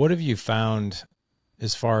 What have you found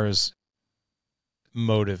as far as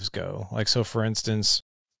motives go? Like, so for instance,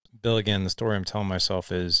 Bill, again, the story I'm telling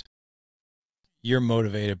myself is you're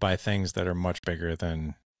motivated by things that are much bigger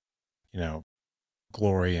than,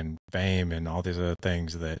 glory and fame and all these other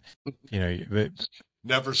things that,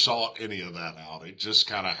 Never sought any of that out. It just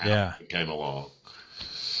kind of happened. Yeah. It came along.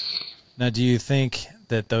 Now, do you think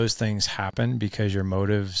that those things happen because your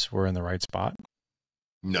motives were in the right spot?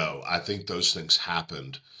 No, I think those things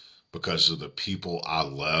happened because of the people I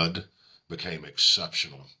led became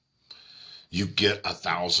exceptional. You get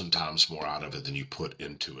 1,000 times more out of it than you put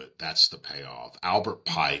into it. That's the payoff. Albert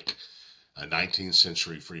Pike, a 19th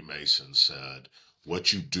century Freemason, said,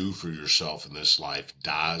 "What you do for yourself in this life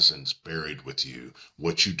dies and is buried with you.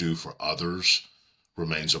 What you do for others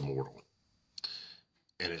remains immortal."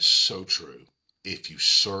 And it's so true. If you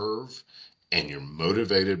serve and you're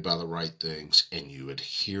motivated by the right things and you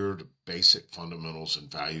adhere to basic fundamentals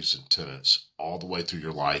and values and tenets all the way through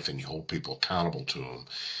your life, and you hold people accountable to them,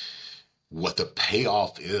 what the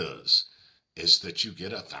payoff is that you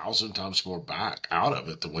get 1,000 times more back out of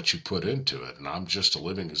it than what you put into it. And I'm just a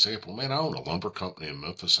living example. Man, I own a lumber company in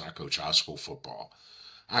Memphis, and I coach high school football.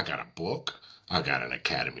 I got a book. I got an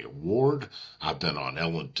Academy Award. I've been on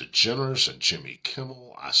Ellen DeGeneres and Jimmy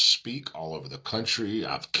Kimmel. I speak all over the country.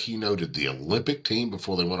 I've keynoted the Olympic team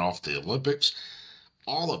before they went off the Olympics.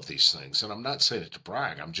 All of these things. And I'm not saying it to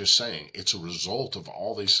brag. I'm just saying it's a result of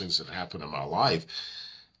all these things that happened in my life.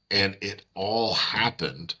 And it all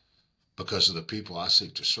happened because of the people I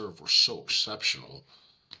seek to serve were so exceptional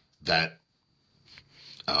that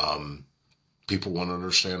people want to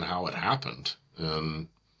understand how it happened. And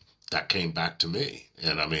that came back to me.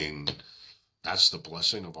 And I mean, that's the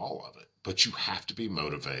blessing of all of it. But you have to be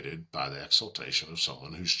motivated by the exaltation of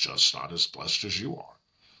someone who's just not as blessed as you are.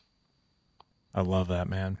 I love that,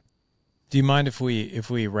 man. Do you mind if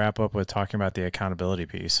we wrap up with talking about the accountability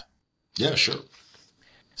piece? Yeah, sure.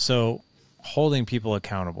 So holding people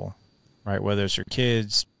accountable, right? Whether it's your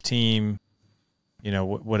kids, team,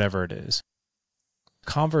 whatever it is.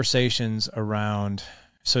 Conversations around,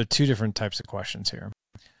 so 2 different types of questions here.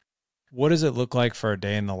 What does it look like for a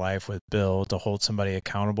day in the life with Bill to hold somebody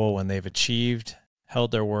accountable when they've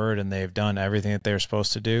held their word, and they've done everything that they're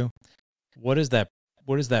supposed to do? What does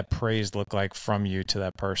that praise look like from you to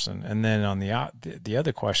that person? And then on the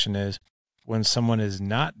other question is, when someone is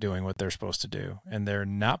not doing what they're supposed to do and they're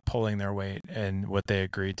not pulling their weight and what they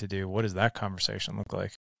agreed to do, what does that conversation look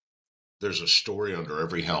like? There's a story under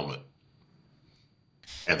every helmet,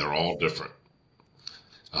 and they're all different.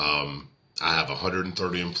 I have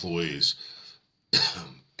 130 employees,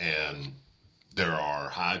 and there are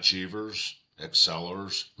high achievers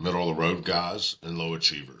excellers, middle of the road guys, and low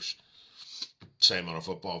achievers. Same on a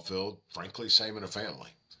football field, frankly, same in a family.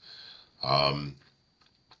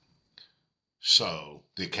 So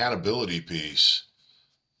the accountability piece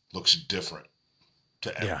looks different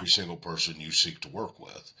to every single person you seek to work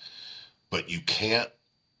with, but you can't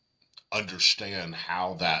understand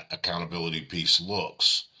how that accountability piece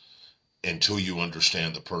looks until you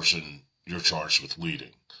understand the person you're charged with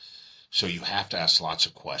leading. So you have to ask lots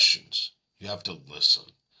of questions. You have to listen.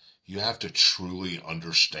 You have to truly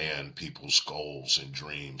understand people's goals and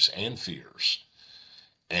dreams and fears.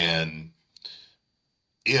 And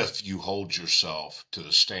if you hold yourself to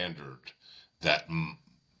the standard that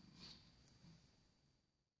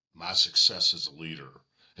my success as a leader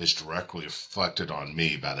is directly reflected on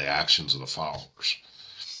me by the actions of the followers,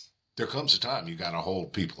 there comes a time you got to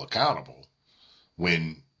hold people accountable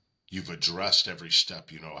when you've addressed every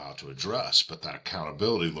step you know how to address, but that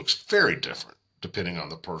accountability looks very different depending on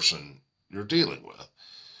the person you're dealing with.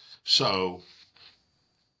 So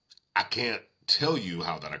I can't tell you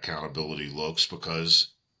how that accountability looks because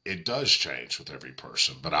it does change with every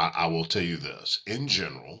person. But I will tell you this, in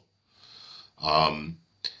general,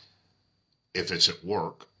 if it's at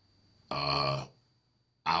work, I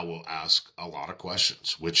will ask a lot of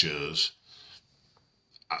questions, which is,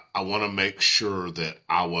 I want to make sure that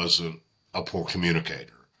I wasn't a poor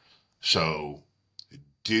communicator. So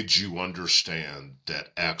did you understand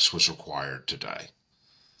that X was required today?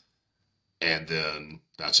 And then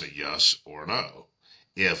that's a yes or no.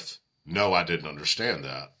 If no, I didn't understand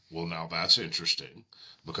that, well, now that's interesting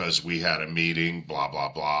because we had a meeting, blah,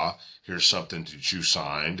 blah, blah. Here's something that you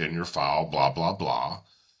signed in your file, blah, blah, blah,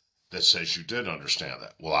 that says you did understand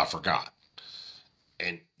that. Well, I forgot.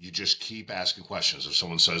 And you just keep asking questions. If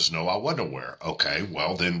someone says, no, I wasn't aware. Okay,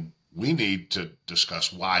 well, then we need to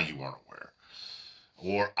discuss why you weren't aware.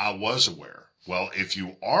 Or I was aware. Well, if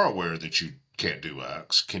you are aware that you can't do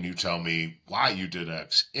X, can you tell me why you did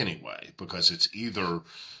X anyway? Because it's either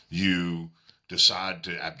you decide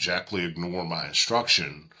to abjectly ignore my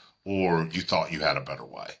instruction or you thought you had a better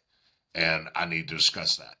way. And I need to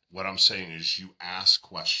discuss that. What I'm saying is you ask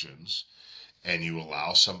questions and you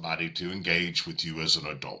allow somebody to engage with you as an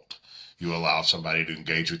adult. You allow somebody to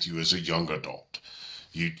engage with you as a young adult.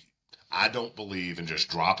 I don't believe in just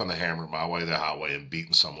dropping the hammer my way the highway and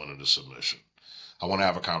beating someone into submission. I want to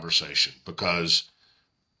have a conversation because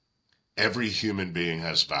every human being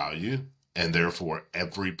has value and therefore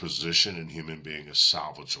every position in human being is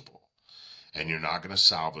salvageable. And you're not going to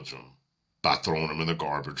salvage them by throwing them in the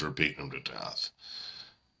garbage or beating them to death.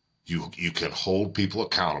 You can hold people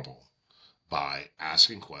accountable by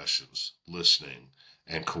asking questions, listening,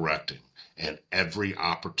 and correcting. And every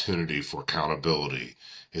opportunity for accountability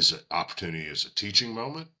is an opportunity as a teaching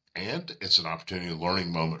moment, and it's an opportunity, a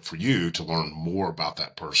learning moment for you to learn more about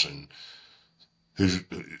that person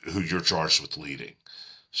who you're charged with leading.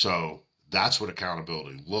 So that's what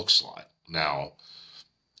accountability looks like. Now,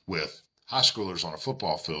 with high schoolers on a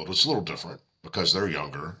football field, it's a little different because they're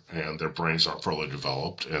younger and their brains aren't fully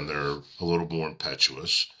developed and they're a little more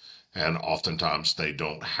impetuous. And oftentimes they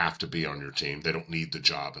don't have to be on your team. They don't need the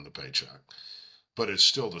job and the paycheck. But it's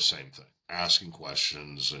still the same thing, asking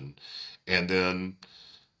questions. And then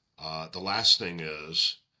the last thing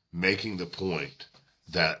is making the point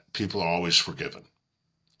that people are always forgiven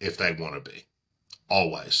if they want to be.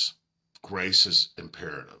 Always. Grace is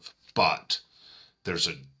imperative. But there's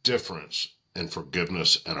a difference in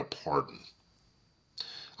forgiveness and a pardon.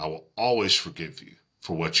 I will always forgive you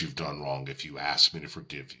for what you've done wrong if you ask me to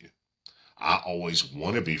forgive you. I always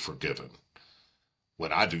want to be forgiven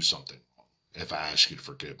when I do something wrong, if I ask you to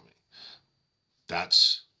forgive me.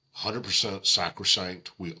 That's 100%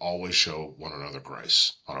 sacrosanct. We always show one another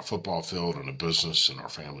grace on a football field, in a business, in our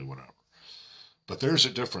family, whatever. But there's a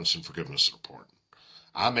difference in forgiveness and pardon.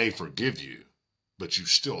 I may forgive you, but you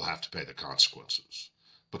still have to pay the consequences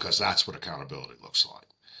because that's what accountability looks like.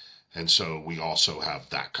 And so we also have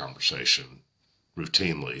that conversation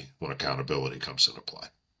routinely when accountability comes into play.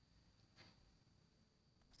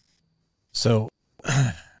 So,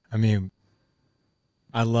 I mean,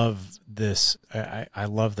 I love this. I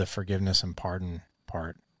love the forgiveness and pardon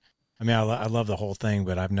part. I mean, I love the whole thing,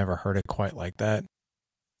 but I've never heard it quite like that.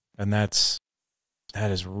 And that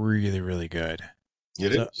is really, really good.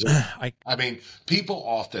 It is. I mean, people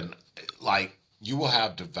often, like, you will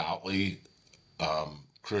have devoutly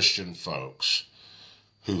Christian folks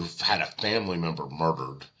who've had a family member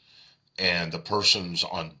murdered and the person's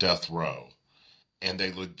on death row. And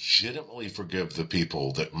they legitimately forgive the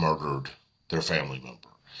people that murdered their family member.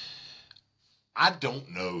 I don't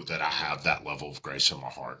know that I have that level of grace in my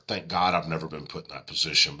heart. Thank God I've never been put in that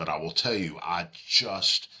position. But I will tell you, I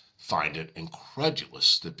just find it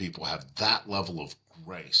incredulous that people have that level of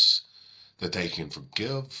grace that they can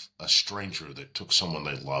forgive a stranger that took someone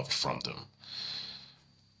they loved from them.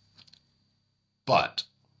 But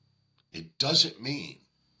it doesn't mean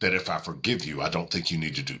that if I forgive you, I don't think you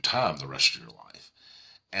need to do time the rest of your life.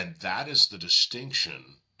 And that is the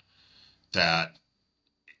distinction that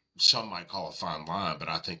some might call a fine line, but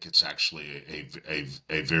I think it's actually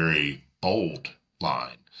a very bold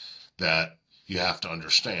line that you have to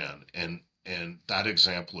understand. And that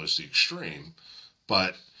example is the extreme.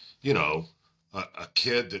 But, you know, a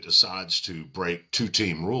kid that decides to break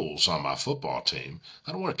 2-team rules on my football team,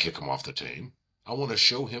 I don't want to kick him off the team. I want to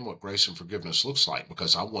show him what grace and forgiveness looks like,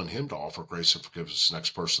 because I want him to offer grace and forgiveness to the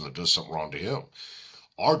next person that does something wrong to him.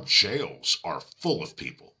 Our jails are full of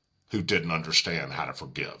people who didn't understand how to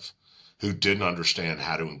forgive, who didn't understand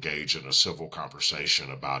how to engage in a civil conversation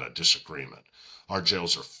about a disagreement. Our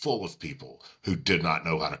jails are full of people who did not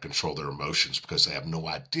know how to control their emotions because they have no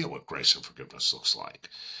idea what grace and forgiveness looks like.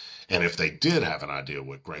 And if they did have an idea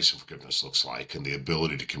what grace and forgiveness looks like and the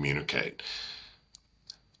ability to communicate,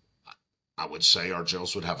 I would say our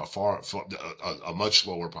jails would have a much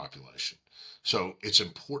lower population. So it's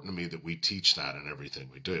important to me that we teach that in everything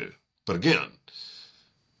we do. But again,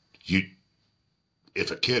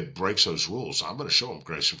 if a kid breaks those rules, I'm going to show them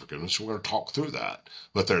grace and forgiveness. We're going to talk through that.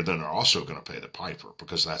 But they're also going to pay the piper,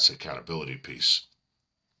 because that's the accountability piece.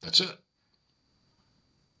 That's it.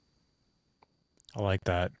 I like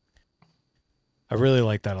that. I really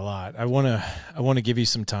like that a lot. I want to give you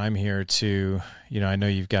some time here to, I know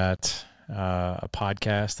you've got a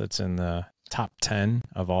podcast that's in the top 10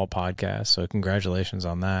 of all podcasts. So congratulations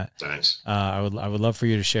on that. Thanks. I would love for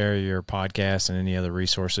you to share your podcast and any other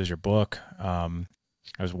resources, your book,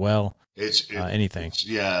 as well. Anything.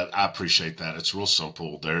 Yeah, I appreciate that. It's real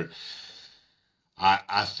simple.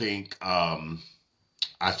 I think the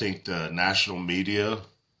national media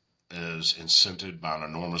is incented by an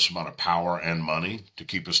enormous amount of power and money to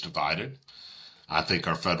keep us divided. I think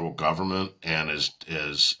our federal government, and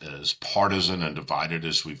as partisan and divided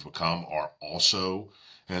as we've become, are also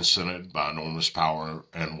incented by enormous power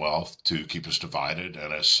and wealth to keep us divided.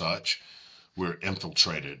 And as such, we're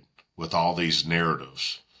infiltrated with all these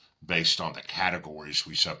narratives based on the categories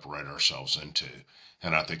we separate ourselves into.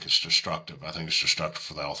 And I think it's destructive. I think it's destructive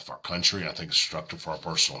for the health of our country. I think it's destructive for our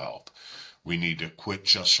personal health. We need to quit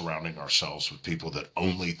just surrounding ourselves with people that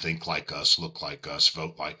only think like us, look like us,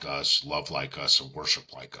 vote like us, love like us, and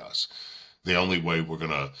worship like us. The only way we're going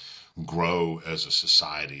to grow as a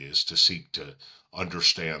society is to seek to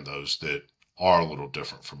understand those that are a little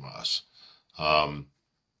different from us. And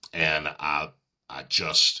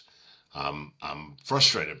I'm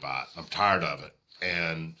frustrated by it. I'm tired of it.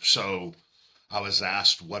 And so I was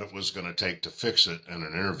asked what it was going to take to fix it in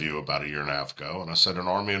an interview about a year and a half ago. And I said, an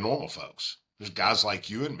army of normal folks. There's guys like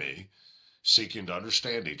you and me seeking to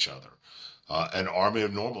understand each other. An army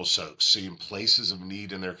of normal folks seeing places of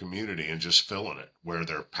need in their community and just filling it, where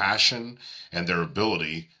their passion and their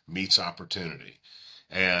ability meets opportunity.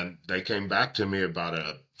 And they came back to me about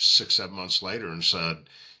 6-7 months later and said,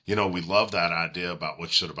 we love that idea about what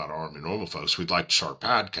you said about Army of Normal Folks. We'd like to start a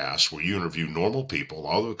podcast where you interview normal people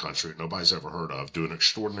all over the country that nobody's ever heard of, doing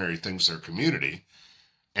extraordinary things in their community,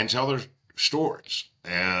 and tell their stories.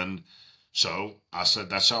 And so I said,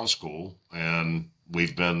 that sounds cool. And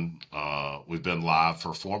we've been live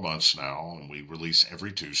for 4 months now, and we release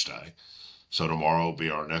every Tuesday. So tomorrow will be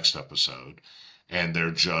our next episode. And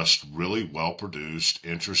they're just really well-produced,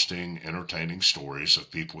 interesting, entertaining stories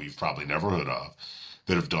of people you've probably never heard of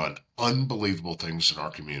that have done unbelievable things in our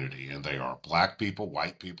community. And they are Black people,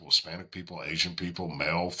 white people, Hispanic people, Asian people,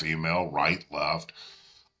 male, female, right, left,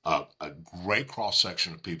 a great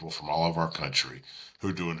cross-section of people from all over our country who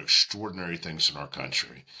are doing extraordinary things in our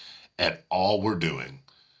country. And all we're doing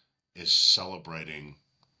is celebrating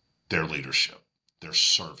their leadership, their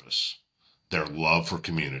service, their love for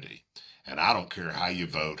community. And I don't care how you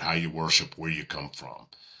vote, how you worship, where you come from.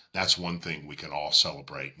 That's one thing we can all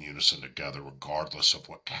celebrate in unison together, regardless of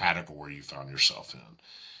what category you found yourself in.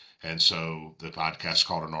 And so the podcast is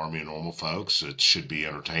called An Army of Normal Folks. It should be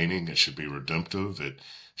entertaining. It should be redemptive. It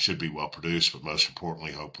should be well produced. But most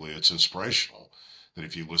importantly, hopefully, it's inspirational. That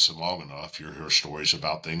if you listen long enough, you'll hear stories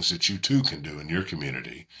about things that you too can do in your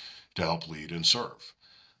community to help lead and serve.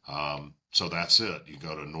 So that's it. You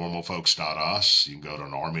go to normalfolks.us. You can go to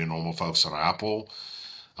An Army of Normal Folks on Apple.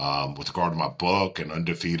 With regard to my book and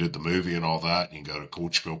Undefeated, the movie and all that, you can go to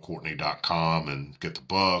CoachBillCourtney.com and get the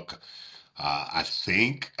book. I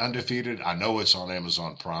think Undefeated. I know it's on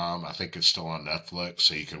Amazon Prime. I think it's still on Netflix,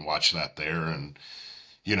 so you can watch that there. And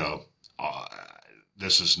you know, uh,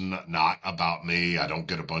 this is not about me. I don't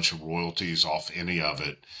get a bunch of royalties off any of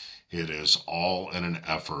it. It is all in an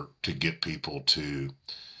effort to get people to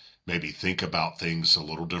maybe think about things a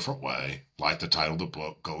little different way, like the title of the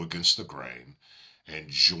book, Go Against the Grain, and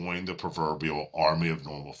join the proverbial army of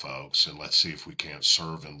normal folks. And let's see if we can't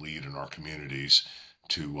serve and lead in our communities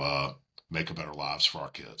to make a better lives for our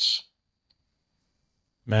kids.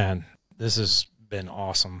 Man, this has been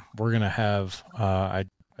awesome. We're going to have, I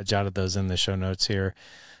jotted those in the show notes here,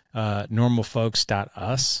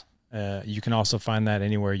 normalfolks.us. You can also find that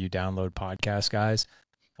anywhere you download podcasts, guys.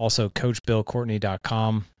 Also,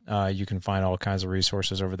 coachbillcourtney.com. You can find all kinds of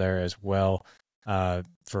resources over there as well.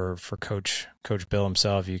 For Coach Bill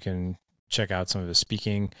himself, you can check out some of his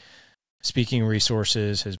speaking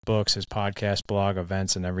resources, his books, his podcast, blog,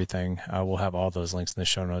 events, and everything. We'll have all those links in the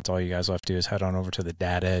show notes. All you guys will have to do is head on over to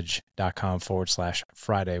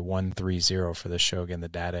thedadedge.com/Friday130 for this show. Again,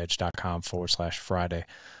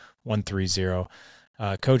 thedadedge.com/Friday130.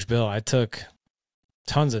 Coach Bill, I took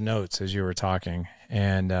tons of notes as you were talking,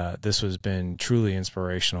 and this has been truly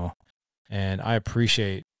inspirational. And I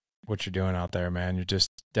appreciate what you're doing out there, man. You're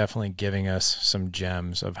just definitely giving us some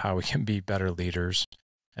gems of how we can be better leaders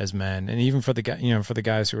as men. And even for the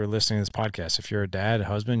guys who are listening to this podcast, if you're a dad, a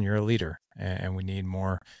husband, you're a leader, and we need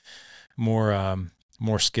more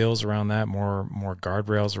skills around that, more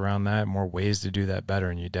guardrails around that, more ways to do that better.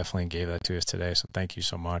 And you definitely gave that to us today. So thank you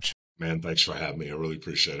so much. Man, thanks for having me. I really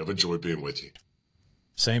appreciate it. I've enjoyed being with you.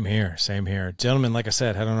 Same here. Gentlemen, like I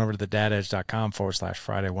said, head on over to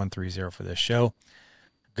thedadedge.com/Friday130 for this show.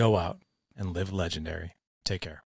 Go out and live legendary. Take care.